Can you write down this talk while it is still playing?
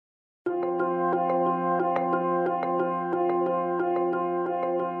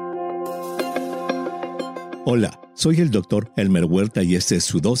Hola, soy el Dr. Elmer Huerta y esta es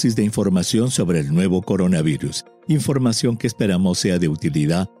su dosis de información sobre el nuevo coronavirus. Información que esperamos sea de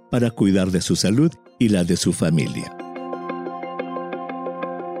utilidad para cuidar de su salud y la de su familia.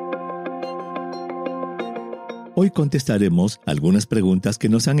 Hoy contestaremos algunas preguntas que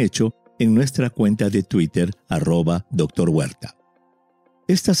nos han hecho en nuestra cuenta de Twitter, @Dr. Huerta.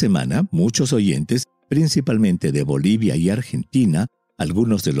 Esta semana, muchos oyentes, principalmente de Bolivia y Argentina,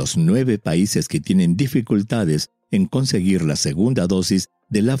 algunos de los 9 países que tienen dificultades en conseguir la segunda dosis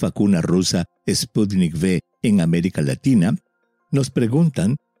de la vacuna rusa Sputnik V en América Latina, nos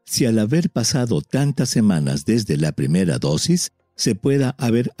preguntan si al haber pasado tantas semanas desde la primera dosis, se pueda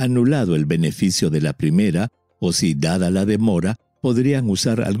haber anulado el beneficio de la primera o si, dada la demora, podrían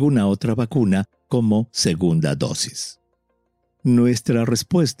usar alguna otra vacuna como segunda dosis. Nuestra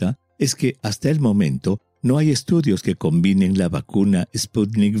respuesta es que hasta el momento no hay estudios que combinen la vacuna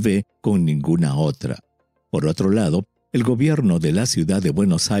Sputnik V con ninguna otra. Por otro lado, el gobierno de la ciudad de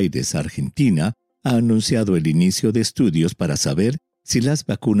Buenos Aires, Argentina, ha anunciado el inicio de estudios para saber si las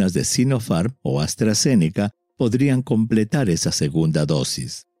vacunas de Sinopharm o AstraZeneca podrían completar esa segunda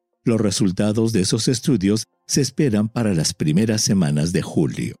dosis. Los resultados de esos estudios se esperan para las primeras semanas de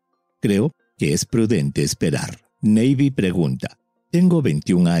julio. Creo que es prudente esperar. Navy pregunta: tengo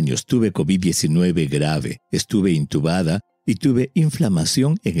 21 años, tuve COVID-19 grave, estuve intubada y tuve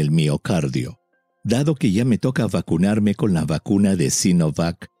inflamación en el miocardio. Dado que ya me toca vacunarme con la vacuna de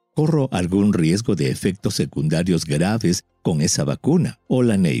Sinovac, ¿corro algún riesgo de efectos secundarios graves con esa vacuna?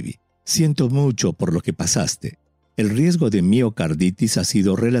 Hola Navy, siento mucho por lo que pasaste. El riesgo de miocarditis ha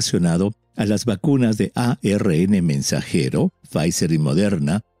sido relacionado a las vacunas de ARN mensajero, Pfizer y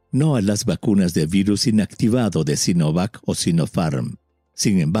Moderna, no a las vacunas de virus inactivado de Sinovac o Sinopharm.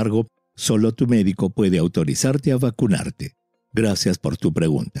 Sin embargo, solo tu médico puede autorizarte a vacunarte. Gracias por tu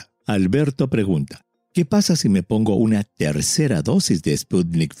pregunta. Alberto pregunta: ¿qué pasa si me pongo una tercera dosis de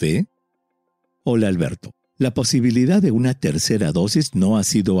Sputnik V? Hola Alberto. La posibilidad de una tercera dosis no ha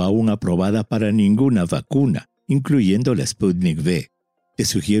sido aún aprobada para ninguna vacuna, incluyendo la Sputnik V. Te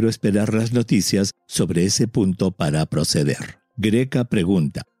sugiero esperar las noticias sobre ese punto para proceder. Greca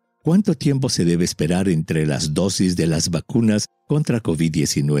pregunta: ¿cuánto tiempo se debe esperar entre las dosis de las vacunas contra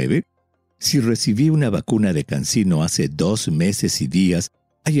COVID-19? Si recibí una vacuna de CanSino hace 2 meses y días,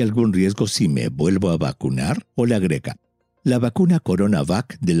 ¿hay algún riesgo si me vuelvo a vacunar? Hola Greca. La vacuna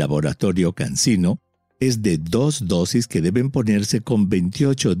CoronaVac del laboratorio CanSino es de 2 dosis que deben ponerse con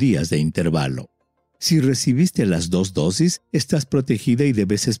 28 días de intervalo. Si recibiste las 2 dosis, estás protegida y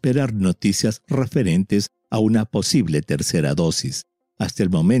debes esperar noticias referentes a una posible tercera dosis. Hasta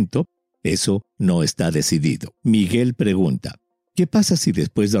el momento, eso no está decidido. Miguel pregunta: ¿qué pasa si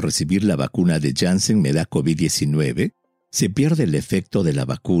después de recibir la vacuna de Janssen me da COVID-19? ¿Se pierde el efecto de la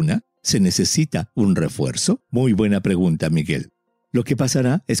vacuna? ¿Se necesita un refuerzo? Muy buena pregunta, Miguel. Lo que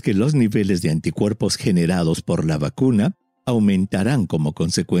pasará es que los niveles de anticuerpos generados por la vacuna aumentarán como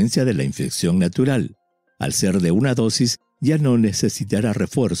consecuencia de la infección natural. Al ser de una dosis, ya no necesitará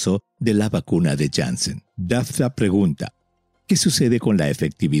refuerzo de la vacuna de Janssen. Dafta pregunta: ¿qué sucede con la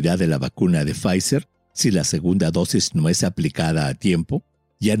efectividad de la vacuna de Pfizer si la segunda dosis no es aplicada a tiempo?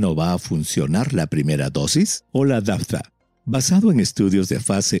 ¿Ya no va a funcionar la primera dosis? Hola Dafta. Basado en estudios de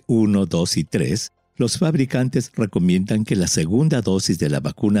fase 1, 2 y 3, los fabricantes recomiendan que la segunda dosis de la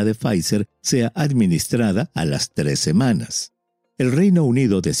vacuna de Pfizer sea administrada a las 3 semanas. El Reino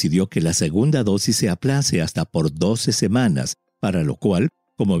Unido decidió que la segunda dosis se aplace hasta por 12 semanas, para lo cual,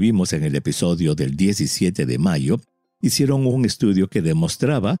 como vimos en el episodio del 17 de mayo, hicieron un estudio que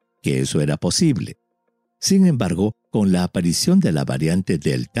demostraba que eso era posible. Sin embargo, con la aparición de la variante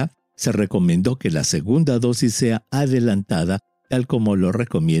Delta, se recomendó que la segunda dosis sea adelantada tal como lo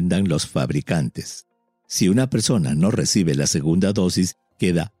recomiendan los fabricantes. Si una persona no recibe la segunda dosis,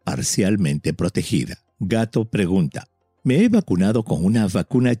 queda parcialmente protegida. Gato pregunta: me he vacunado con una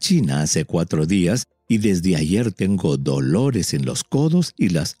vacuna china hace 4 días y desde ayer tengo dolores en los codos y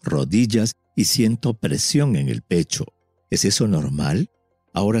las rodillas y siento presión en el pecho. ¿Es eso normal?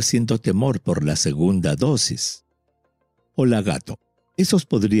 Ahora siento temor por la segunda dosis. Hola Gato. Esos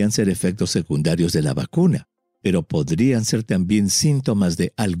podrían ser efectos secundarios de la vacuna, pero podrían ser también síntomas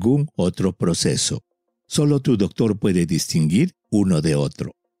de algún otro proceso. Solo tu doctor puede distinguir uno de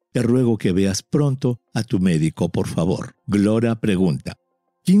otro. Te ruego que veas pronto a tu médico, por favor. Glora pregunta: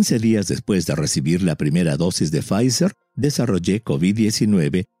 15 días después de recibir la primera dosis de Pfizer, desarrollé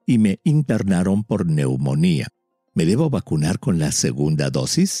COVID-19 y me internaron por neumonía. ¿Me debo vacunar con la segunda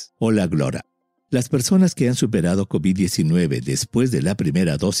dosis? Hola Glora. Las personas que han superado COVID-19 después de la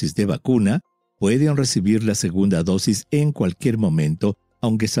primera dosis de vacuna pueden recibir la segunda dosis en cualquier momento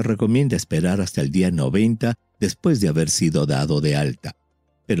aunque se recomienda esperar hasta el día 90 después de haber sido dado de alta.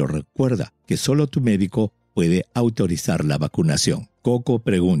 Pero recuerda que solo tu médico puede autorizar la vacunación. Coco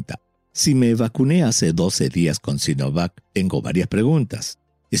pregunta, si me vacuné hace 12 días con Sinovac, tengo varias preguntas.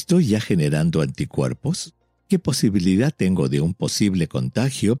 ¿Estoy ya generando anticuerpos? ¿Qué posibilidad tengo de un posible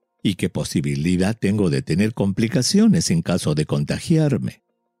contagio y qué posibilidad tengo de tener complicaciones en caso de contagiarme?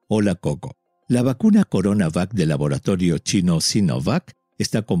 Hola Coco. La vacuna CoronaVac del laboratorio chino Sinovac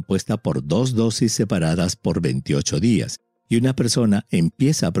está compuesta por 2 dosis separadas por 28 días y una persona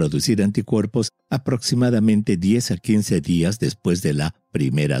empieza a producir anticuerpos aproximadamente 10 a 15 días después de la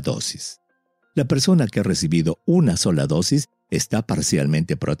primera dosis. La persona que ha recibido una sola dosis está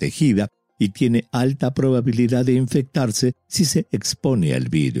parcialmente protegida y tiene alta probabilidad de infectarse si se expone al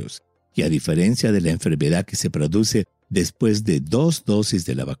virus. Y a diferencia de la enfermedad que se produce después de 2 dosis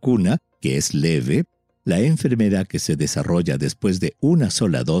de la vacuna, que es leve, la enfermedad que se desarrolla después de una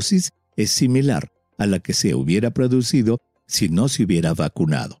sola dosis es similar a la que se hubiera producido si no se hubiera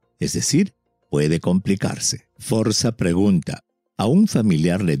vacunado. Es decir, puede complicarse. Forza pregunta, a un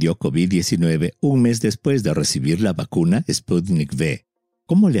familiar le dio COVID-19 un mes después de recibir la vacuna Sputnik V.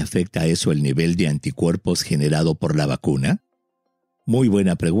 ¿Cómo le afecta eso el nivel de anticuerpos generado por la vacuna? Muy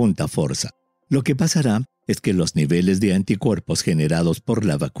buena pregunta, Forza. Lo que pasará es que los niveles de anticuerpos generados por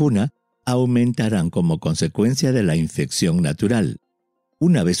la vacuna aumentarán como consecuencia de la infección natural.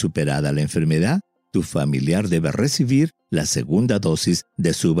 Una vez superada la enfermedad, tu familiar debe recibir la segunda dosis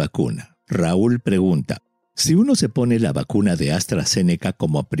de su vacuna. Raúl pregunta, si uno se pone la vacuna de AstraZeneca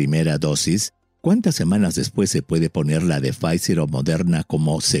como primera dosis, ¿cuántas semanas después se puede poner la de Pfizer o Moderna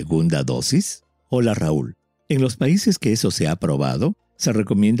como segunda dosis? Hola Raúl. En los países que eso se ha aprobado, se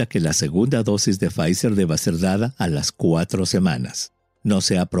recomienda que la segunda dosis de Pfizer deba ser dada a las 4 semanas. No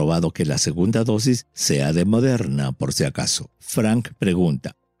se ha probado que la segunda dosis sea de Moderna, por si acaso. Frank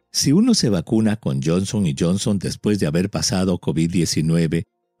pregunta, si uno se vacuna con Johnson & Johnson después de haber pasado COVID-19,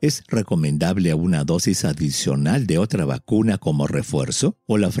 ¿es recomendable una dosis adicional de otra vacuna como refuerzo?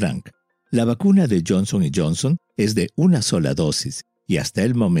 Hola Frank. La vacuna de Johnson & Johnson es de una sola dosis y hasta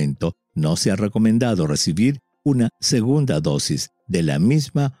el momento no se ha recomendado recibir una segunda dosis de la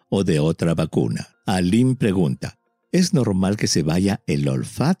misma o de otra vacuna. Aline pregunta, ¿es normal que se vaya el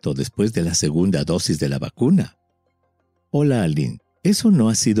olfato después de la segunda dosis de la vacuna? Hola Aline, eso no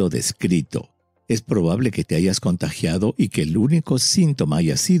ha sido descrito. Es probable que te hayas contagiado y que el único síntoma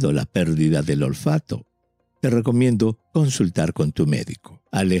haya sido la pérdida del olfato. Te recomiendo consultar con tu médico.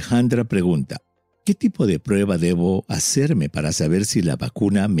 Alejandra pregunta, ¿qué tipo de prueba debo hacerme para saber si la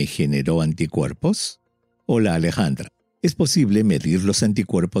vacuna me generó anticuerpos? Hola Alejandra, es posible medir los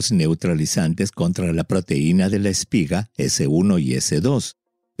anticuerpos neutralizantes contra la proteína de la espiga S1 y S2,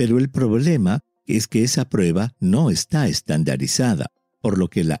 pero el problema es que esa prueba no está estandarizada, por lo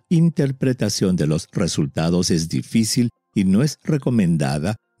que la interpretación de los resultados es difícil y no es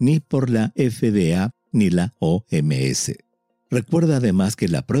recomendada ni por la FDA ni la OMS. Recuerda además que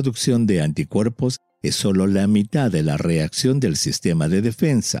la producción de anticuerpos es solo la mitad de la reacción del sistema de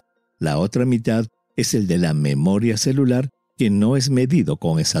defensa. La otra mitad es el de la memoria celular que no es medido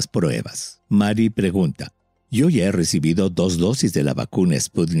con esas pruebas. Mari pregunta, yo ya he recibido 2 dosis de la vacuna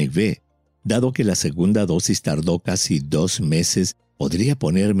Sputnik V. Dado que la segunda dosis tardó casi 2 meses, ¿podría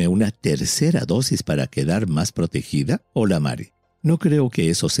ponerme una tercera dosis para quedar más protegida? Hola Mari, no creo que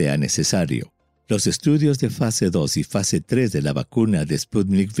eso sea necesario. Los estudios de fase 2 y fase 3 de la vacuna de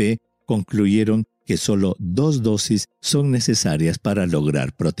Sputnik V concluyeron que solo 2 dosis son necesarias para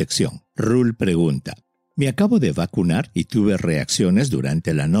lograr protección. Rul pregunta, me acabo de vacunar y tuve reacciones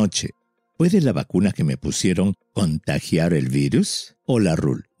durante la noche. ¿Puede la vacuna que me pusieron contagiar el virus? Hola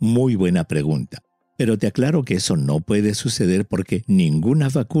Rul, muy buena pregunta. Pero te aclaro que eso no puede suceder porque ninguna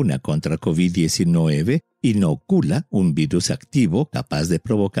vacuna contra COVID-19 inocula un virus activo capaz de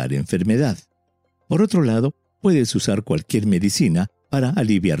provocar enfermedad. Por otro lado, puedes usar cualquier medicina para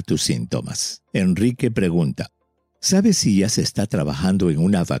aliviar tus síntomas. Enrique pregunta, ¿sabes si ya se está trabajando en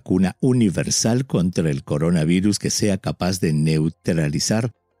una vacuna universal contra el coronavirus que sea capaz de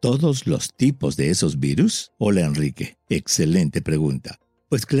neutralizar todos los tipos de esos virus? Hola Enrique, excelente pregunta.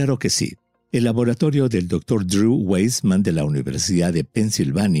 Pues claro que sí. El laboratorio del Dr. Drew Weissman de la Universidad de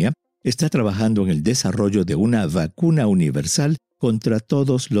Pensilvania está trabajando en el desarrollo de una vacuna universal contra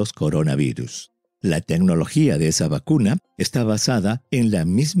todos los coronavirus. La tecnología de esa vacuna está basada en la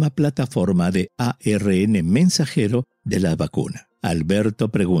misma plataforma de ARN mensajero de la vacuna.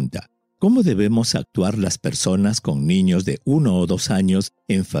 Alberto pregunta, ¿cómo debemos actuar las personas con niños de 1 o 2 años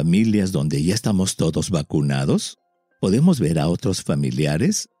en familias donde ya estamos todos vacunados? ¿Podemos ver a otros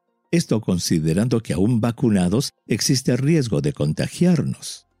familiares? Esto considerando que aún vacunados existe riesgo de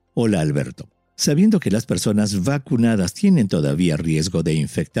contagiarnos. Hola Alberto. Sabiendo que las personas vacunadas tienen todavía riesgo de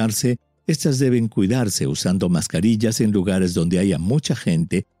infectarse, estas deben cuidarse usando mascarillas en lugares donde haya mucha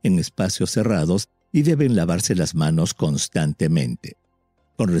gente en espacios cerrados y deben lavarse las manos constantemente.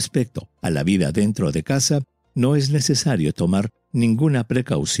 Con respecto a la vida dentro de casa, no es necesario tomar ninguna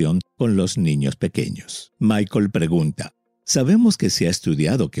precaución con los niños pequeños. Michael pregunta, sabemos que se ha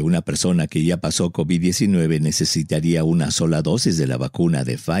estudiado que una persona que ya pasó COVID-19 necesitaría una sola dosis de la vacuna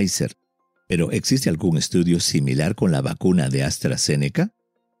de Pfizer, pero ¿existe algún estudio similar con la vacuna de AstraZeneca?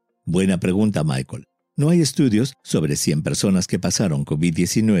 Buena pregunta, Michael. No hay estudios sobre si en personas que pasaron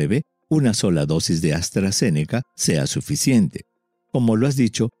COVID-19 una sola dosis de AstraZeneca sea suficiente. Como lo has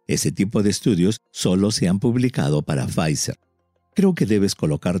dicho, ese tipo de estudios solo se han publicado para Pfizer. Creo que debes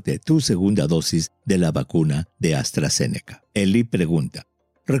colocarte tu segunda dosis de la vacuna de AstraZeneca. Eli pregunta,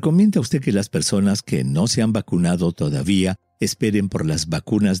 ¿recomienda usted que las personas que no se han vacunado todavía esperen por las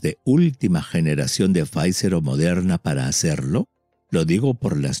vacunas de última generación de Pfizer o Moderna para hacerlo? Lo digo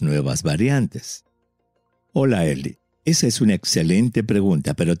por las nuevas variantes. Hola Eli, esa es una excelente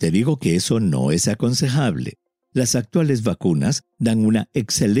pregunta, pero te digo que eso no es aconsejable. Las actuales vacunas dan una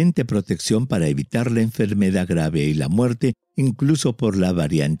excelente protección para evitar la enfermedad grave y la muerte, incluso por la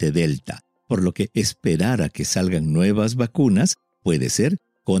variante Delta, por lo que esperar a que salgan nuevas vacunas puede ser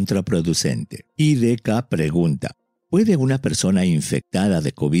contraproducente. IDK pregunta, ¿puede una persona infectada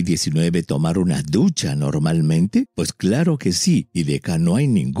de COVID-19 tomar una ducha normalmente? Pues claro que sí, IDK, no hay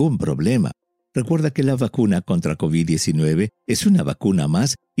ningún problema. Recuerda que la vacuna contra COVID-19 es una vacuna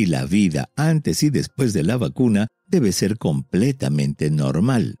más y la vida antes y después de la vacuna debe ser completamente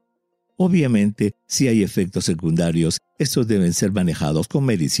normal. Obviamente, si hay efectos secundarios, estos deben ser manejados con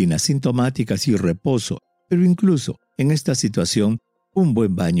medicinas sintomáticas y reposo, pero incluso en esta situación, un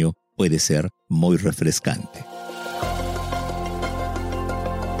buen baño puede ser muy refrescante.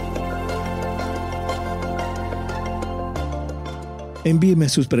 Envíeme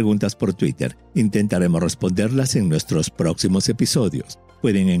sus preguntas por Twitter. Intentaremos responderlas en nuestros próximos episodios.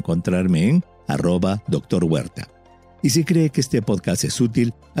 Pueden encontrarme en @Dr. Huerta. Y si cree que este podcast es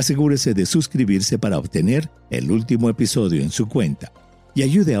útil, asegúrese de suscribirse para obtener el último episodio en su cuenta. Y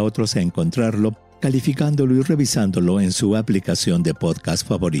ayude a otros a encontrarlo, calificándolo y revisándolo en su aplicación de podcast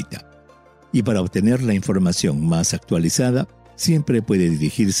favorita. Y para obtener la información más actualizada, siempre puede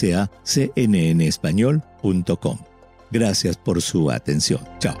dirigirse a cnnespañol.com. Gracias por su atención.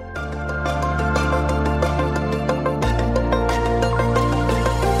 Chao.